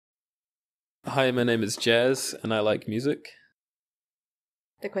Hi, my name is Jazz, and I like music.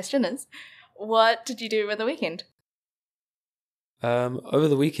 The question is, what did you do over the weekend? Over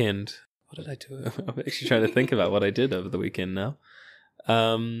the weekend, what did I do? I'm actually trying to think about what I did over the weekend now.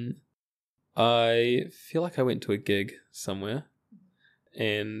 I feel like I went to a gig somewhere,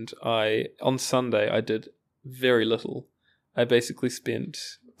 and on Sunday I did very little. I basically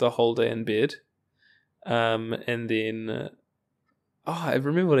spent the whole day in bed, and then I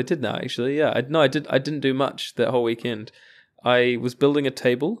remember what I did now. Actually, yeah, I didn't do much that whole weekend. I was building a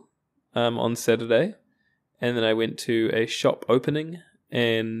table on Saturday, and then I went to a shop opening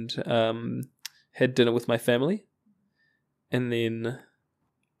and had dinner with my family, and then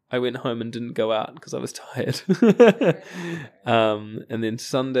I went home and didn't go out because I was tired. And then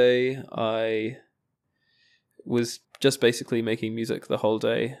Sunday I was just basically making music the whole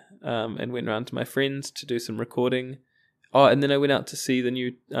day, and went around to my friends to do some recording. Oh, and then I went out to see the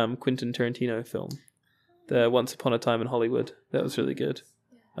new Quentin Tarantino film, the Once Upon a Time in Hollywood. That was really good.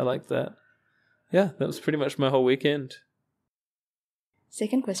 I liked that. Yeah, that was pretty much my whole weekend.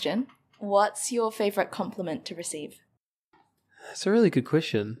 Second question, what's your favourite compliment to receive? That's a really good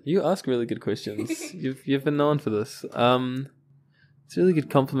question. You ask really good questions. You've been known for this. It's a really good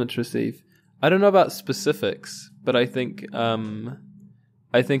compliment to receive. I don't know about specifics, but I think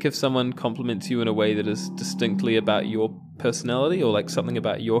if someone compliments you in a way that is distinctly about your personality or like something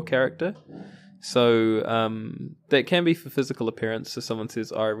about your character, so that can be for physical appearance. So someone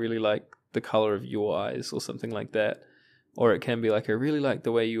says, "Oh, I really like the color of your eyes," or something like that, or it can be like, "I really like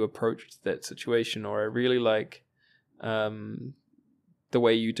the way you approached that situation," or "I really like the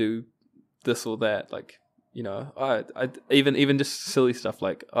way you do this or that." Like, you know, I even just silly stuff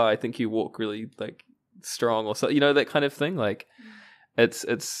like, "Oh, I think you walk really like strong," or so, you know, that kind of thing. Like, it's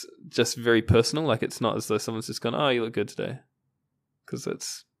just very personal. Like, it's not as though someone's just gone, "Oh, you look good today," because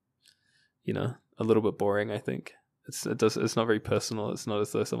it's, you know, a little bit boring. I think it's not very personal. It's not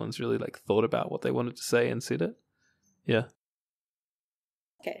as though someone's really like thought about what they wanted to say and said it. Yeah.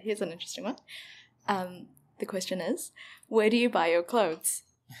 Okay, here's an interesting one. The question is, where do you buy your clothes?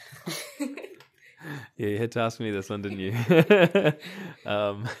 Yeah, you had to ask me this one, didn't you?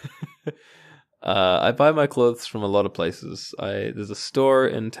 I buy my clothes from a lot of places. There's a store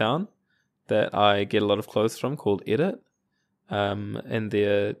in town that I get a lot of clothes from called Edit, and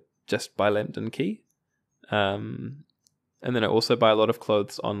they're just by Lambton Quay. And then I also buy a lot of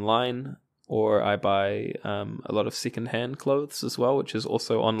clothes online, or I buy a lot of secondhand clothes as well, which is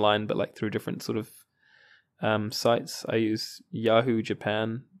also online, but like through different sort of sites. I use Yahoo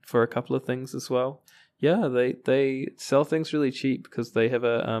Japan for a couple of things as well. Yeah, they sell things really cheap because they have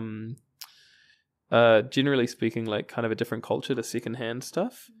generally speaking, like kind of a different culture to secondhand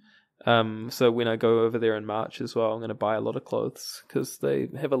stuff. So when I go over there in March as well, I'm going to buy a lot of clothes because they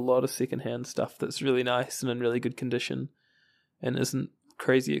have a lot of secondhand stuff that's really nice and in really good condition and isn't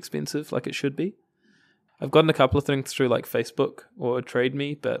crazy expensive like it should be. I've gotten a couple of things through like Facebook or Trade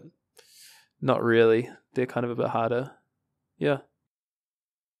Me, but not really. They're kind of a bit harder. Yeah.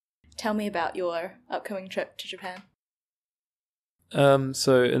 Tell me about your upcoming trip to Japan.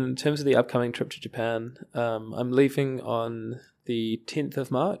 So in terms of the upcoming trip to Japan, I'm leaving on the 10th of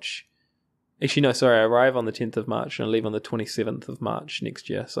March. Actually, no, sorry, I arrive on the 10th of March and I leave on the 27th of March next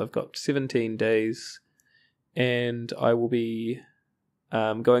year. So I've got 17 days and I will be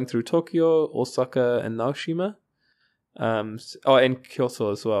going through Tokyo, Osaka, and Naoshima. And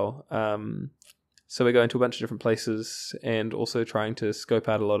Kyoto as well. So we're going to a bunch of different places and also trying to scope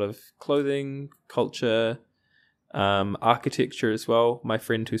out a lot of clothing, culture, architecture as well. My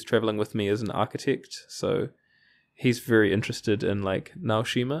friend who's traveling with me is an architect, so he's very interested in like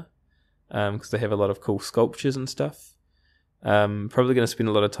Naoshima because they have a lot of cool sculptures and stuff. Probably going to spend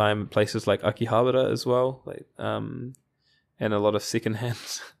a lot of time at places like Akihabara as well, like and a lot of secondhand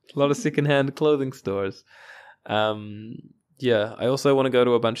clothing stores. Yeah, I also want to go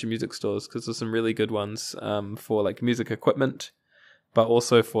to a bunch of music stores because there's some really good ones for like music equipment, but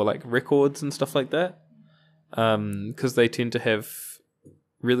also for like records and stuff like that. Because they tend to have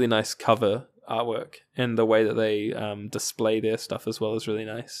really nice cover artwork, and the way that they display their stuff as well is really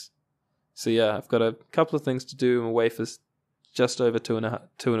nice. So yeah, I've got a couple of things to do. I'm away for just over two and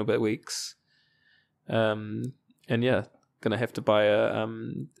a bit weeks. And yeah, gonna have to buy a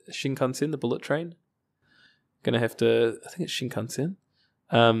Shinkansen, the bullet train. Gonna have to, I think it's Shinkansen,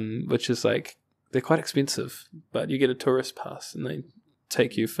 which is like, they're quite expensive, but you get a tourist pass and they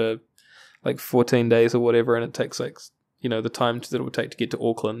take you for like 14 days or whatever, and it takes like, you know, the time that it would take to get to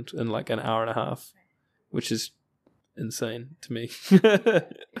Auckland in like an hour and a half, which is insane to me.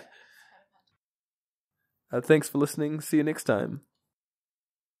 Thanks for listening. See you next time.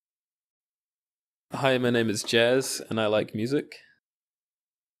 Hi, my name is Jazz, and I like music.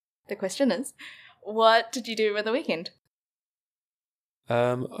 The question is, what did you do over the weekend?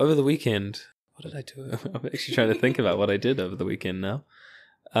 Over the weekend, what did I do? I'm actually trying to think about what I did over the weekend now.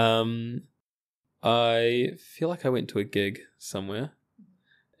 I feel like I went to a gig somewhere,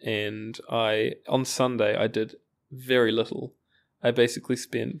 and on Sunday I did very little. I basically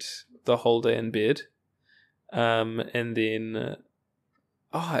spent the whole day in bed, and then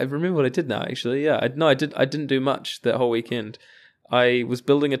I remember what I did now. Actually, yeah, I didn't do much that whole weekend. I was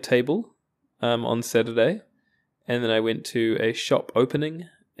building a table on Saturday, and then I went to a shop opening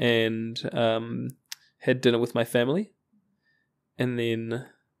and had dinner with my family, and then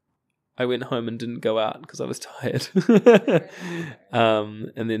I went home and didn't go out because I was tired.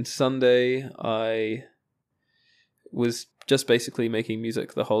 And then Sunday I was just basically making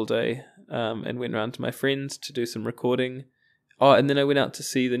music the whole day, and went around to my friends to do some recording. Oh, and then I went out to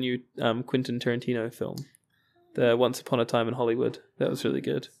see the new Quentin Tarantino film, the Once Upon a Time in Hollywood. That was really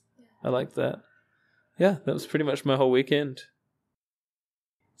good. I liked that. Yeah, that was pretty much my whole weekend.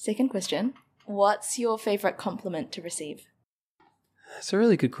 Second question, what's your favourite compliment to receive? That's a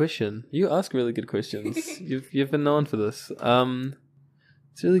really good question. You ask really good questions. You've been known for this. It's a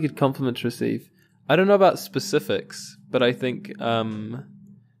really good compliment to receive. I don't know about specifics, but I think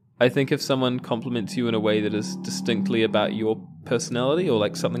if someone compliments you in a way that is distinctly about your personality or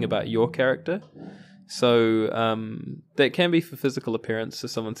like something about your character, so that can be for physical appearance. So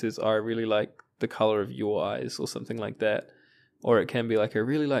someone says, "Oh, I really like the color of your eyes," or something like that, or it can be like, "I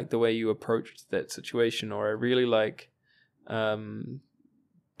really like the way you approached that situation," or "I really like the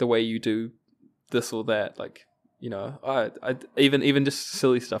way you do this or that." Like, you know, I even just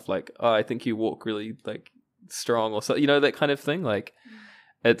silly stuff like, "Oh, I think you walk really like strong," or so, you know, that kind of thing. Like,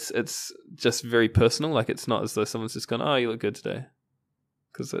 it's just very personal. Like, it's not as though someone's just gone, "Oh, you look good today,"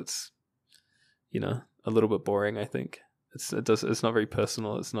 because it's, you know, a little bit boring. I think it's not very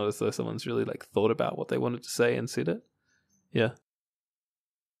personal. It's not as though someone's really like thought about what they wanted to say and said it. Yeah.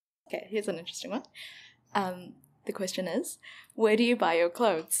 Okay, here's an interesting one. The question is, where do you buy your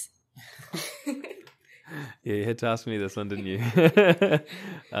clothes? Yeah, you had to ask me this one, didn't you?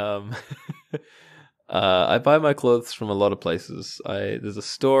 I buy my clothes from a lot of places. There's a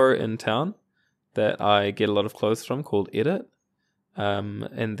store in town that I get a lot of clothes from called Edit,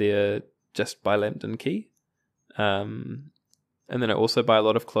 and they're just by Lambton Quay. And then I also buy a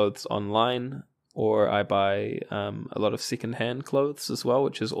lot of clothes online, or I buy a lot of secondhand clothes as well,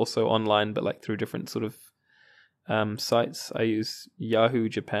 which is also online, but like through different sort of sites. I use Yahoo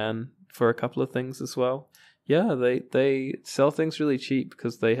Japan for a couple of things as well. Yeah, they sell things really cheap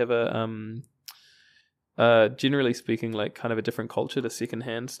because they have generally speaking, like kind of a different culture to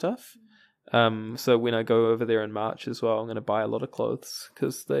secondhand stuff. So when I go over there in March as well, I'm going to buy a lot of clothes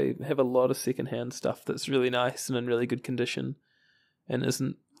because they have a lot of secondhand stuff that's really nice and in really good condition and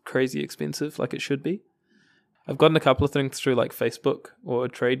isn't crazy expensive like it should be. I've gotten a couple of things through like Facebook or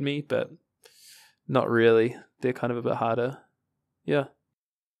Trade Me, but not really. They're kind of a bit harder. Yeah.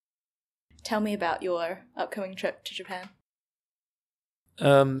 Tell me about your upcoming trip to Japan.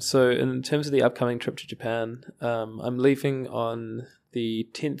 So in terms of the upcoming trip to Japan, I'm leaving on the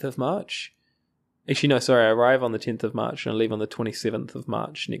 10th of March. Actually, no, sorry, I arrive on the 10th of March and I leave on the 27th of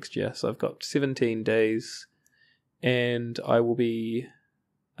March next year. So I've got 17 days and I will be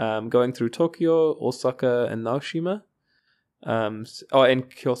going through Tokyo, Osaka, and Naoshima. And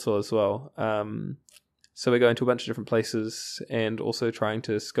Kyoto as well. So we're going to a bunch of different places and also trying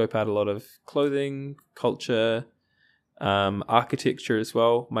to scope out a lot of clothing, culture, architecture as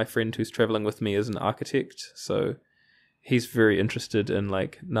well. My friend who's traveling with me is an architect, so he's very interested in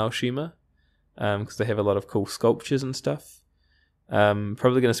like Naoshima because they have a lot of cool sculptures and stuff.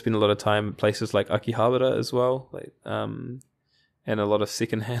 Probably going to spend a lot of time at places like Akihabara as well, like and a lot of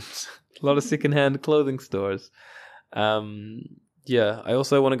secondhand clothing stores. Yeah, I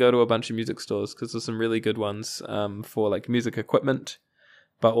also want to go to a bunch of music stores because there's some really good ones for like music equipment,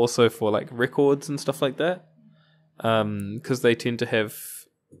 but also for like records and stuff like that. Because they tend to have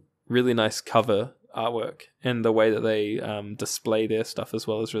really nice cover artwork, and the way that they display their stuff as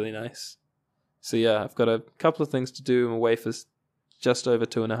well is really nice. So yeah, I've got a couple of things to do. I'm away for just over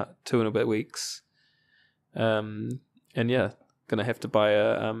two and a bit weeks. And yeah, gonna have to buy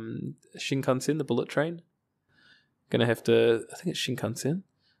a Shinkansen, the bullet train. Gonna have to, I think it's Shinkansen,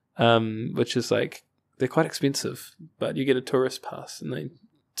 which is like, they're quite expensive, but you get a tourist pass and they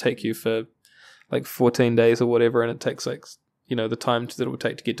take you for like 14 days or whatever, and it takes like, you know, the time that it would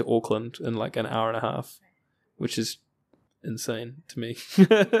take to get to Auckland in like an hour and a half, which is insane to me.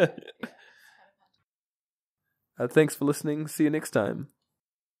 Thanks for listening. See you next time.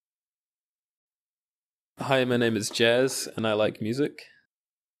 Hi, my name is Jazz, and I like music.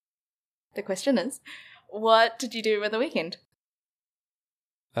 The question is, what did you do over the weekend?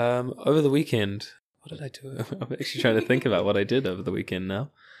 Over the weekend, what did I do? I'm actually trying to think about what I did over the weekend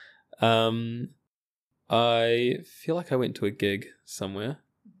now. I feel like I went to a gig somewhere,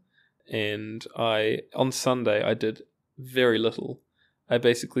 and on Sunday I did very little. I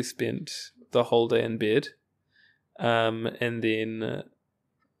basically spent the whole day in bed, and then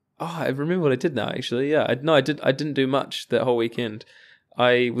I remember what I did now. Actually, yeah, I didn't do much that whole weekend.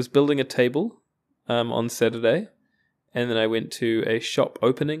 I was building a table on Saturday, and then I went to a shop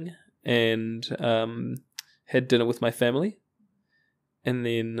opening and had dinner with my family, and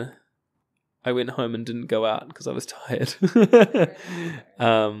then I went home and didn't go out because I was tired.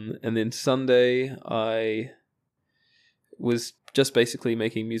 And then Sunday I was just basically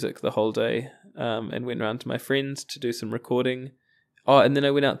making music the whole day, and went around to my friends to do some recording. Oh, and then I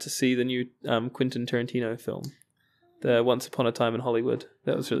went out to see the new Quentin Tarantino film, the Once Upon a Time in Hollywood.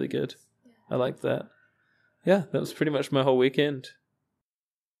 That was really good. I liked that. Yeah, that was pretty much my whole weekend.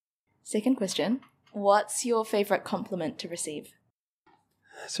 Second question, what's your favourite compliment to receive?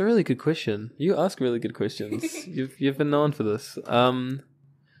 That's a really good question. You ask really good questions. You've been known for this. It's a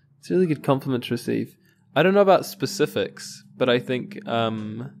really good compliment to receive. I don't know about specifics, but I think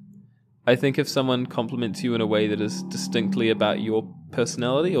if someone compliments you in a way that is distinctly about your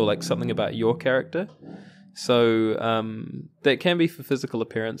personality or like something about your character, so that can be for physical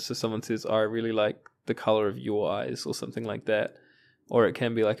appearance. So someone says, "Oh, I really like the color of your eyes," or something like that, or it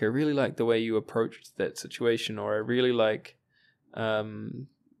can be like, "I really like the way you approached that situation," or "I really like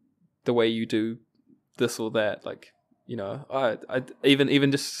the way you do this or that." Like, you know, I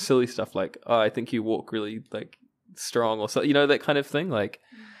even just silly stuff like, "Oh, I think you walk really like strong," or so, you know, that kind of thing. Like,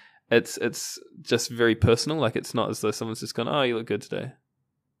 it's just very personal. Like, it's not as though someone's just gone, "Oh, you look good today,"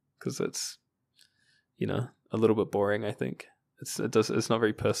 because it's, you know, a little bit boring. I think it's not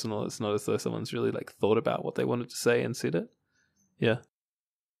very personal. It's not as though someone's really like thought about what they wanted to say and said it. Yeah.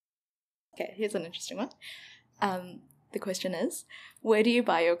 Okay, here's an interesting one. The question is, where do you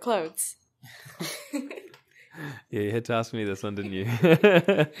buy your clothes? Yeah, you had to ask me this one, didn't you?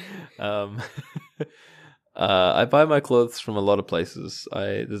 I buy my clothes from a lot of places.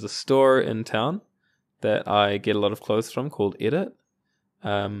 There's a store in town that I get a lot of clothes from called Edit,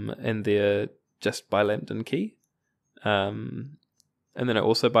 and they're just by Lambton Quay. And then I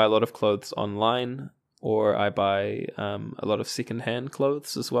also buy a lot of clothes online, or I buy a lot of secondhand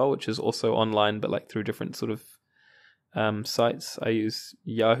clothes as well, which is also online, but like through different sort of sites. I use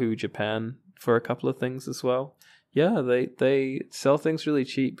Yahoo Japan for a couple of things as well. Yeah, they sell things really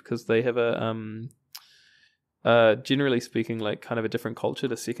cheap because they have generally speaking, like kind of a different culture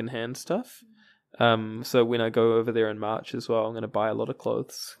to secondhand stuff. So when I go over there in March as well, I'm going to buy a lot of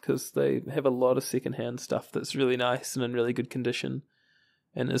clothes because they have a lot of secondhand stuff that's really nice and in really good condition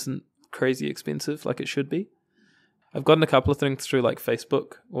and isn't crazy expensive like it should be. I've gotten a couple of things through like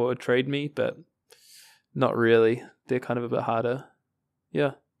Facebook or Trade Me, but not really. They're kind of a bit harder.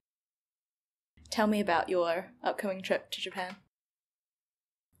 Yeah. Tell me about your upcoming trip to Japan.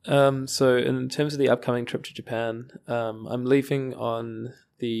 So in terms of the upcoming trip to Japan, I'm leaving on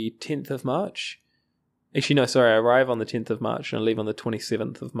the 10th of March. Actually, no, sorry, I arrive on the 10th of March and I leave on the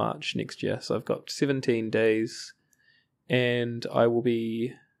 27th of March next year. So I've got 17 days and I will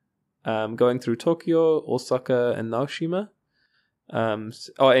be going through Tokyo, Osaka, and Naoshima.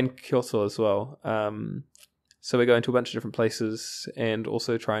 And Kyoto as well. So we're going to a bunch of different places and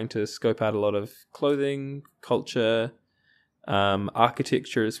also trying to scope out a lot of clothing, culture,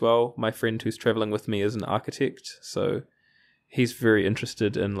 architecture as well. My friend who's traveling with me is an architect, so he's very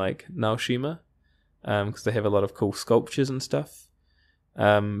interested in like Naoshima because they have a lot of cool sculptures and stuff.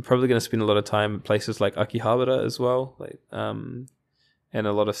 Probably going to spend a lot of time at places like Akihabara as well, like and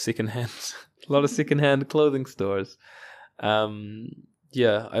a lot of secondhand clothing stores.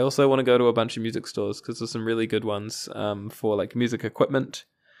 Yeah, I also want to go to a bunch of music stores because there's some really good ones for like music equipment,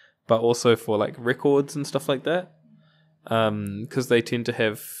 but also for like records and stuff like that. Because they tend to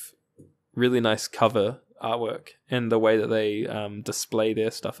have really nice cover artwork, and the way that they display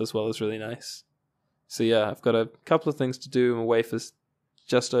their stuff as well is really nice. So yeah, I've got a couple of things to do. I'm away for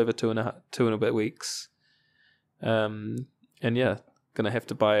just over two and a bit weeks. And yeah, gonna have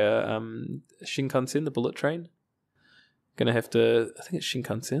to buy a Shinkansen, the bullet train. Gonna have to, I think it's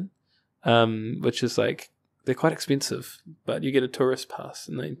Shinkansen, which is like, they're quite expensive, but you get a tourist pass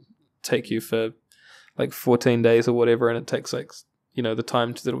and they take you for like 14 days or whatever, and it takes like, you know, the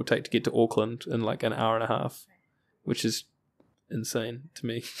time that it would take to get to Auckland in like an hour and a half, which is insane to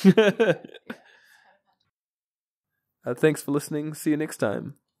me. Thanks for listening. See you next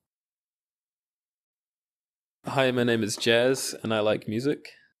time. Hi, my name is Jazz, and I like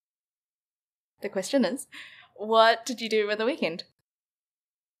music. The question is, what did you do over the weekend?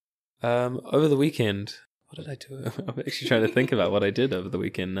 Over the weekend, what did I do? I'm actually trying to think about what I did over the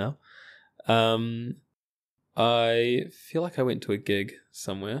weekend now. I feel like I went to a gig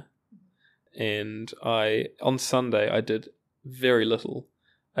somewhere, and on Sunday I did very little.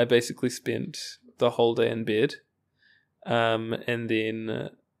 I basically spent the whole day in bed, and then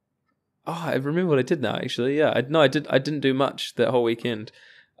I remember what I did now. Actually, yeah, I didn't do much that whole weekend.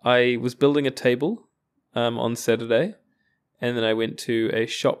 I was building a table on Saturday, and then I went to a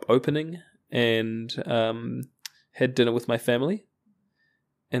shop opening and had dinner with my family,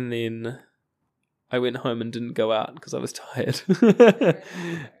 and then I went home and didn't go out because I was tired.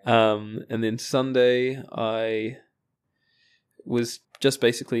 And then Sunday I was just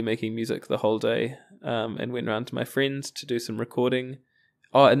basically making music the whole day, and went around to my friends to do some recording.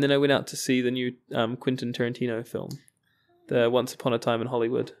 Oh, and then I went out to see the new Quentin Tarantino film, the Once Upon a Time in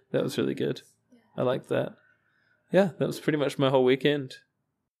Hollywood. That was really good. I liked that. Yeah, that was pretty much my whole weekend.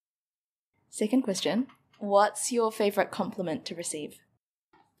 Second question, what's your favourite compliment to receive?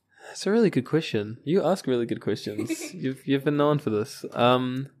 That's a really good question. You ask really good questions. You've been known for this. It's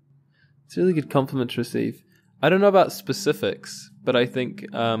a really good compliment to receive. I don't know about specifics, but I think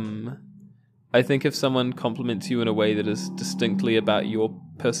if someone compliments you in a way that is distinctly about your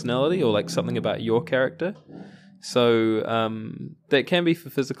personality or like something about your character, so that can be for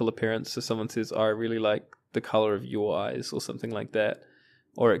physical appearance. So someone says, "Oh, I really like the color of your eyes," or something like that,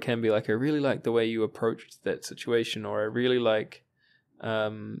 or it can be like, "I really like the way you approached that situation," or "I really like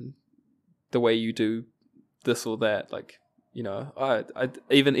the way you do this or that." Like, you know, I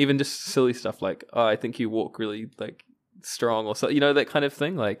even just silly stuff like, "Oh, I think you walk really like strong," or so, you know, that kind of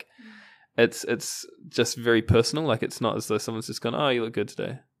thing. Like, it's just very personal. Like, it's not as though someone's just gone, "Oh, you look good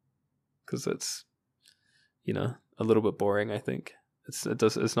today," because it's, you know, a little bit boring. I think it's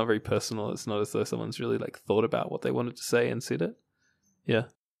not very personal. It's not as though someone's really like thought about what they wanted to say and said it. Yeah.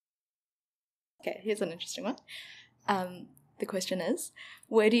 Okay, here's an interesting one. The question is,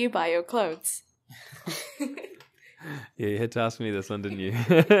 where do you buy your clothes? Yeah, you had to ask me this one, didn't you?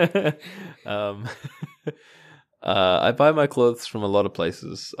 I buy my clothes from a lot of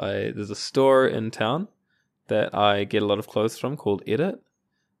places. There's a store in town that I get a lot of clothes from called Edit,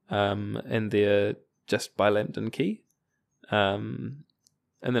 and they're just by Lambton Quay. And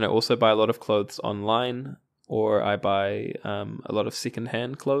then I also buy a lot of clothes online, or I buy a lot of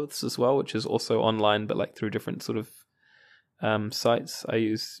secondhand clothes as well, which is also online, but like through different sort of sites. I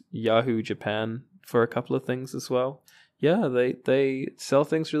use Yahoo Japan for a couple of things as well. Yeah, they sell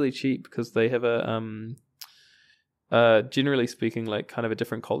things really cheap because they have generally speaking, like kind of a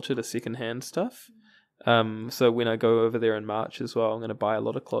different culture to secondhand stuff. So when I go over there in March as well, I'm going to buy a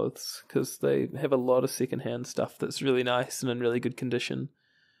lot of clothes because they have a lot of secondhand stuff that's really nice and in really good condition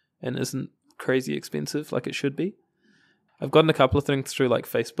and isn't crazy expensive like it should be. I've gotten a couple of things through like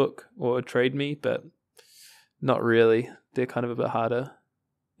Facebook or Trade Me, but not really. They're kind of a bit harder.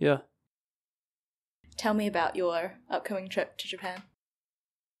 Yeah. Tell me about your upcoming trip to Japan.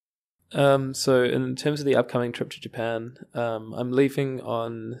 So in terms of the upcoming trip to Japan, I'm leaving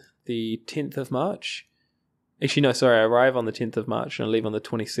on the 10th of March. Actually, no, sorry, I arrive on the 10th of March and I leave on the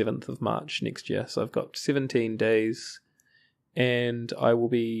 27th of March next year. So I've got 17 days and I will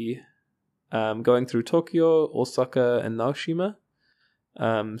be going through Tokyo, Osaka, and Naoshima.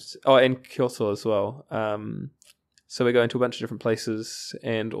 And Kyoto as well. So we're going to a bunch of different places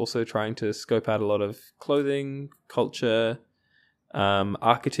and also trying to scope out a lot of clothing, culture,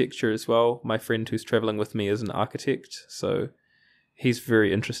 architecture as well. My friend who's traveling with me is an architect, so he's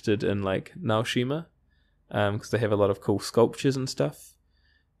very interested in like Naoshima because they have a lot of cool sculptures and stuff.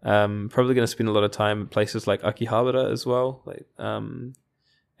 Probably going to spend a lot of time at places like Akihabara as well, like and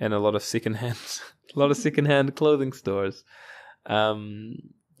a lot of secondhand clothing stores.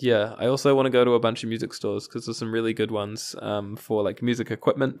 Yeah, I also want to go to a bunch of music stores because there's some really good ones for like music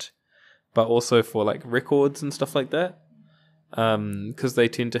equipment, but also for like records and stuff like that. Because they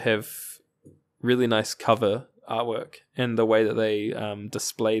tend to have really nice cover artwork and the way that they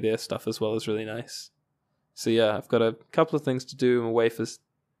display their stuff as well is really nice. So yeah, I've got a couple of things to do. I'm away for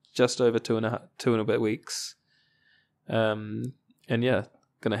just over two and a bit weeks. And yeah,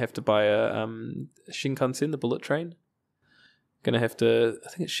 gonna have to buy a Shinkansen, the bullet train. Gonna have to, I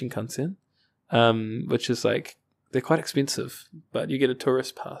think it's Shinkansen, which is like, they're quite expensive, but you get a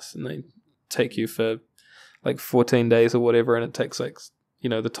tourist pass and they take you for like 14 days or whatever, and it takes like, you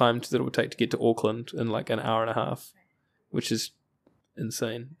know, the time that it would take to get to Auckland in like an hour and a half, which is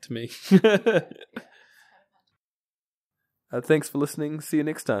insane to me. Thanks for listening. See you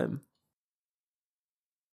next time.